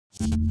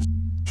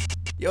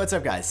Yo, what's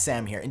up guys?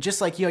 Sam here. And just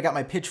like you, I got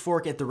my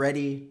pitchfork at the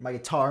ready, my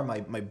guitar, my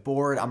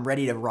board. I'm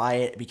ready to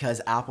riot because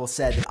Apple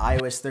said that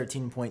iOS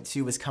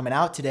 13.2 was coming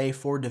out today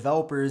for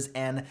developers,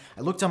 and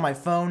I looked on my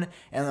phone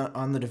and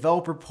on the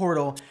developer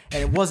portal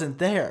and it wasn't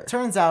there.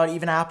 Turns out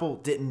even Apple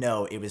didn't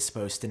know it was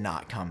supposed to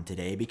not come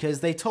today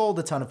because they told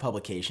a ton of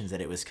publications that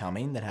it was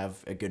coming that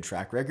have a good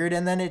track record,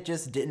 and then it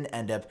just didn't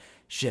end up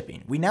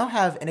shipping. We now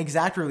have an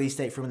exact release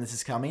date for when this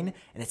is coming,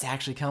 and it's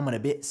actually coming a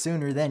bit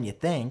sooner than you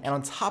think. And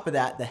on top of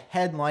that, the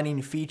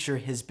headlining feature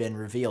has been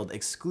revealed,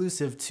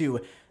 exclusive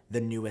to the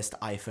newest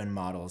iPhone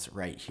models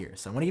right here.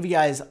 So I'm gonna give you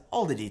guys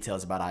all the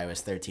details about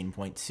iOS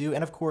 13.2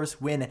 and of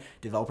course when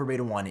Developer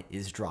Beta 1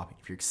 is dropping.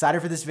 If you're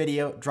excited for this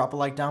video, drop a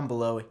like down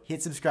below,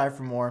 hit subscribe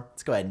for more.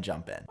 Let's go ahead and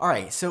jump in. All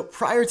right, so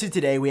prior to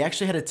today, we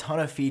actually had a ton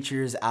of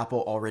features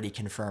Apple already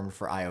confirmed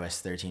for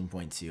iOS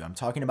 13.2. I'm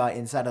talking about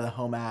inside of the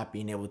Home app,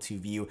 being able to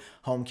view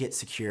HomeKit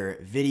Secure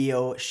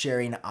video,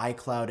 sharing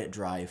iCloud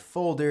Drive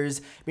folders,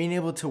 being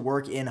able to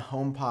work in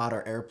HomePod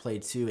or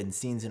AirPlay 2 in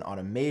scenes and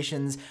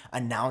automations,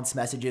 announce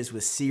messages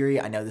with Siri.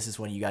 I know this is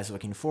one you guys are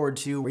looking forward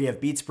to, where you have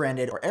Beats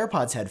branded or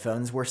AirPods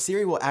headphones where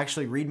Siri will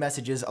actually read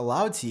messages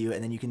aloud to you,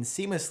 and then you can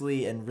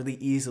seamlessly and really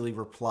easily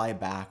reply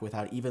back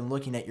without even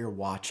looking at your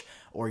watch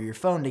or your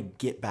phone to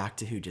get back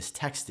to who just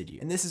texted you.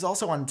 And this is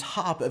also on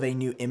top of a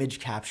new image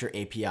capture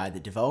API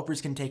that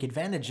developers can take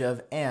advantage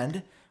of.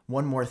 And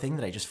one more thing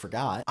that I just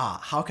forgot.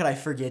 How could I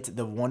forget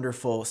the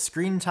wonderful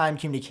screen time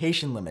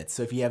communication limits?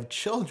 So if you have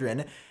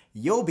children,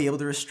 you'll be able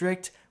to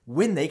restrict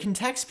when they can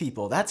text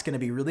people. That's gonna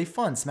be really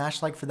fun.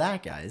 Smash like for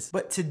that, guys.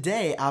 But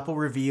today, Apple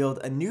revealed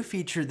a new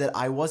feature that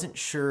I wasn't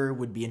sure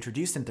would be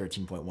introduced in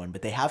 13.1,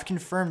 but they have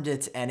confirmed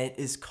it, and it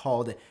is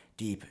called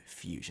Deep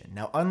Fusion.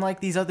 Now,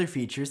 unlike these other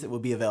features that will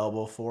be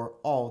available for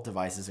all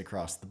devices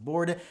across the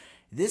board,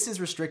 this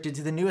is restricted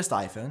to the newest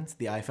iPhones,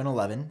 the iPhone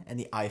 11 and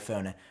the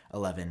iPhone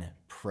 11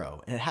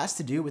 Pro. And it has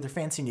to do with their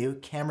fancy new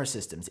camera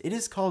systems. It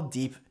is called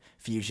Deep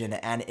Fusion,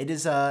 and it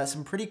is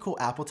some pretty cool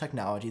Apple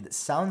technology that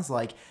sounds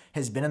like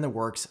has been in the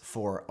works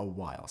for a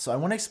while. So I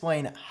want to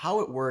explain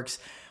how it works.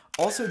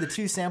 Also, the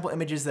two sample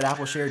images that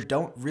Apple shared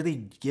don't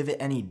really give it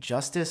any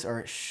justice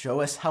or show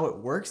us how it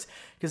works,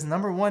 because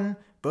number one,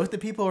 both the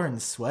people are in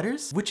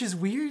sweaters, which is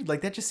weird.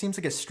 Like, that just seems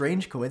like a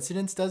strange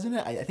coincidence, doesn't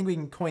it? I think we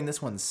can coin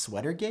this one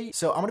Sweatergate.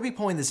 So I'm gonna be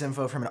pulling this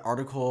info from an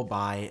article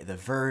by The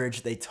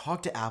Verge. They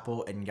talked to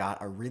Apple and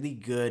got a really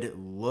good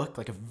look,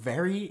 like a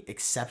very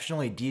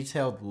exceptionally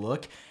detailed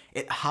look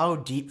at how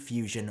Deep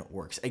Fusion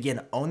works.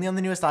 Again, only on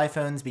the newest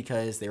iPhones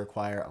because they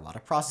require a lot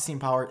of processing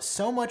power.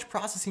 So much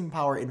processing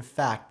power, in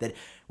fact, that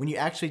when you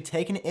actually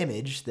take an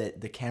image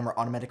that the camera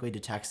automatically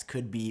detects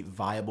could be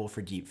viable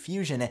for Deep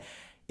Fusion,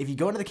 if you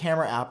go into the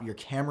camera app, your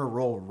camera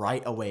roll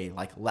right away,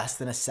 like less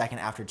than a second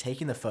after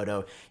taking the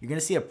photo, you're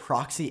gonna see a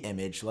proxy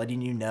image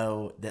letting you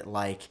know that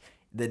like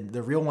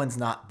the real one's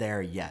not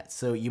there yet.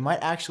 So you might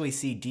actually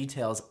see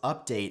details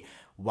update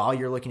while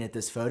you're looking at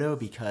this photo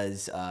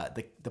because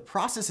the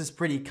process is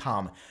pretty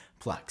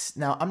complex.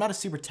 Now, I'm not a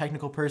super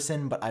technical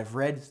person, but I've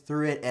read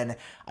through it and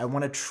I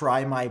wanna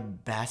try my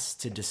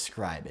best to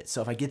describe it.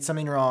 So if I get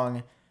something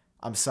wrong,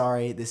 I'm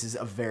sorry, this is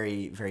a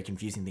very, very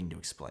confusing thing to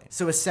explain.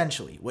 So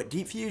essentially, what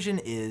Deep Fusion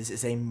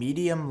is a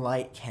medium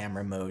light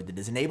camera mode that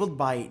is enabled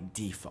by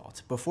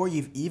default. Before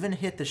you've even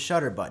hit the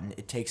shutter button,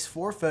 it takes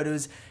 4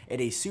 photos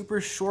at a super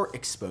short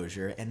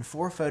exposure and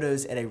 4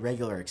 photos at a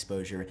regular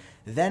exposure.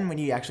 Then when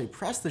you actually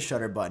press the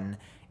shutter button,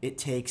 it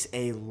takes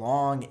a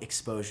long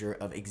exposure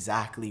of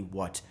exactly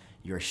what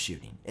you're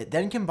shooting. It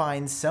then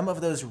combines some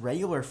of those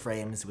regular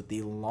frames with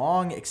the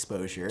long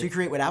exposure to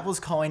create what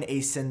Apple's calling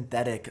a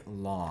synthetic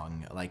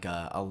long, like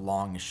a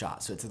long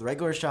shot. So it's the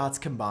regular shots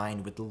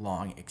combined with the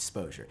long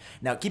exposure.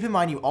 Now keep in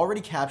mind you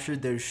already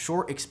captured those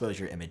short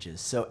exposure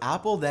images. So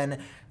Apple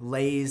then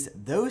lays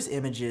those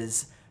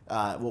images,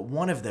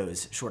 one of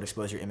those short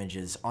exposure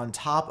images on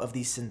top of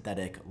the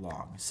synthetic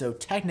long. So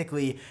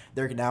technically,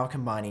 they're now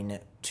combining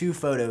 2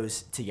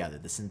 photos together,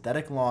 the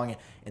synthetic long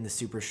and the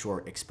super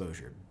short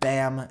exposure.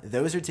 Bam,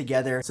 those are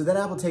together. So then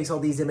Apple takes all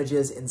these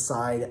images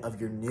inside of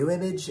your new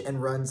image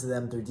and runs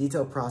them through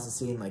detail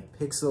processing, like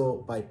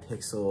pixel by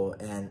pixel,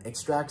 and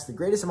extracts the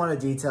greatest amount of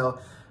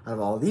detail out of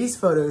all these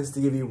photos to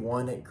give you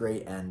one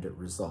great end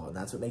result. And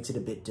that's what makes it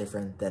a bit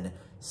different than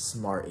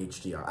Smart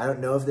HDR. I don't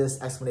know if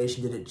this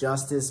explanation did it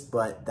justice,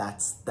 but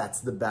that's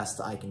the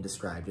best I can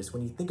describe. Just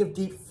when you think of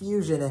Deep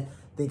Fusion,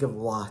 think of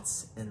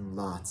lots and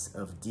lots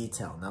of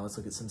detail. Now let's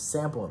look at some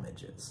sample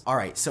images. All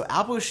right, so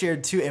Apple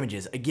shared 2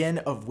 images, again,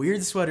 of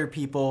weird sweater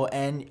people,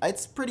 and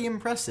it's pretty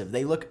impressive.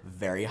 They look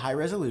very high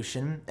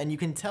resolution, and you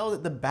can tell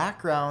that the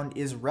background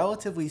is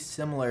relatively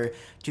similar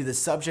to the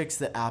subjects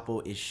that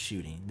Apple is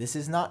shooting. This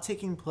is not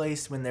taking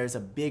place when there's a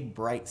big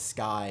bright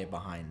sky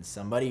behind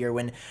somebody or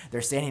when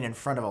they're standing in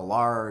front of a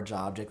large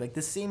object. Like,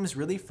 this seems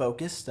really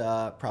focused,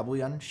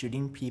 probably on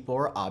shooting people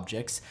or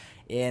objects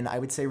in, I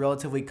would say,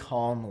 relatively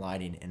calm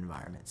lighting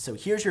environment. So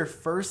here's your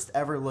first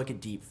ever look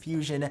at Deep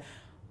Fusion.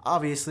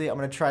 Obviously, I'm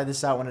gonna try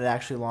this out when it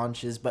actually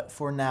launches, but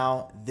for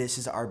now, this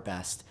is our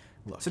best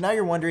look. So now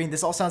you're wondering,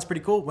 this all sounds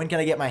pretty cool. When can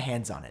I get my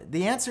hands on it?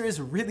 The answer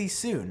is really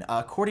soon.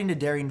 According to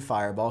Daring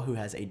Fireball, who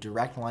has a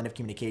direct line of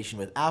communication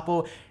with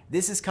Apple,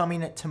 this is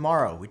coming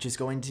tomorrow, which is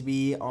going to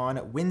be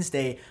on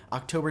Wednesday,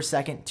 October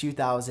 2nd,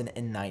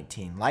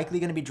 2019. Likely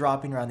going to be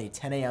dropping around the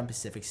 10 a.m.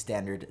 Pacific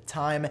Standard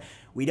Time.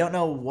 We don't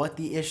know what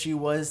the issue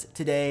was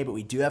today, but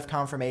we do have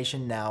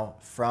confirmation now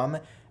from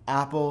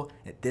Apple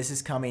that this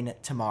is coming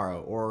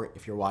tomorrow, or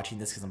if you're watching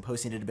this because I'm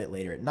posting it a bit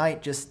later at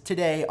night, just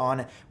today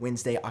on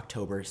Wednesday,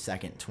 October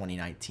 2nd,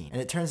 2019. And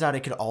it turns out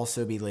it could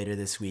also be later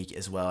this week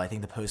as well. I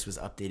think the post was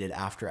updated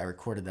after I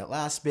recorded that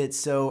last bit,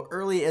 so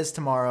early as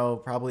tomorrow,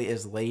 probably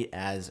as late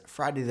as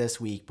Friday this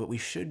week, but we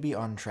should be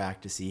on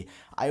track to see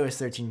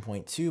iOS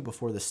 13.2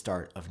 before the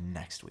start of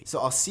next week. So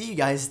I'll see you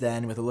guys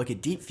then with a look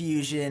at Deep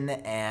Fusion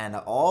and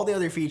all the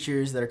other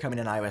features that are coming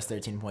in iOS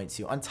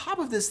 13.2. On top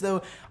of this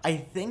though, I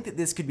think that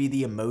this could be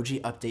the emoji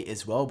update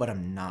as well, but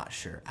I'm not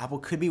sure. Apple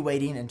could be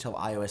waiting until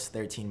iOS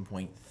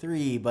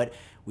 13.3, but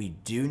we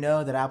do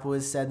know that Apple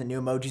has said that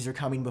new emojis are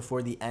coming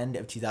before the end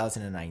of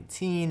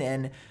 2019,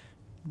 and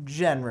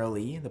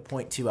generally the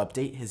 0.2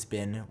 update has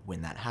been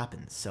when that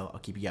happens. So I'll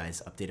keep you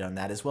guys updated on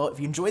that as well. If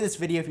you enjoyed this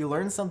video, if you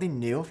learned something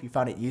new, if you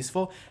found it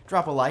useful,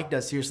 drop a like,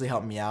 does seriously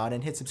help me out,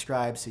 and hit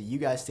subscribe so you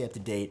guys stay up to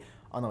date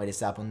on the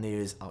latest Apple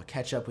news. I'll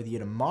catch up with you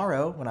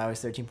tomorrow when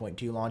iOS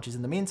 13.2 launches.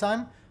 In the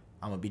meantime,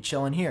 I'm gonna be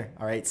chilling here.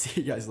 All right,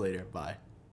 see you guys later. Bye.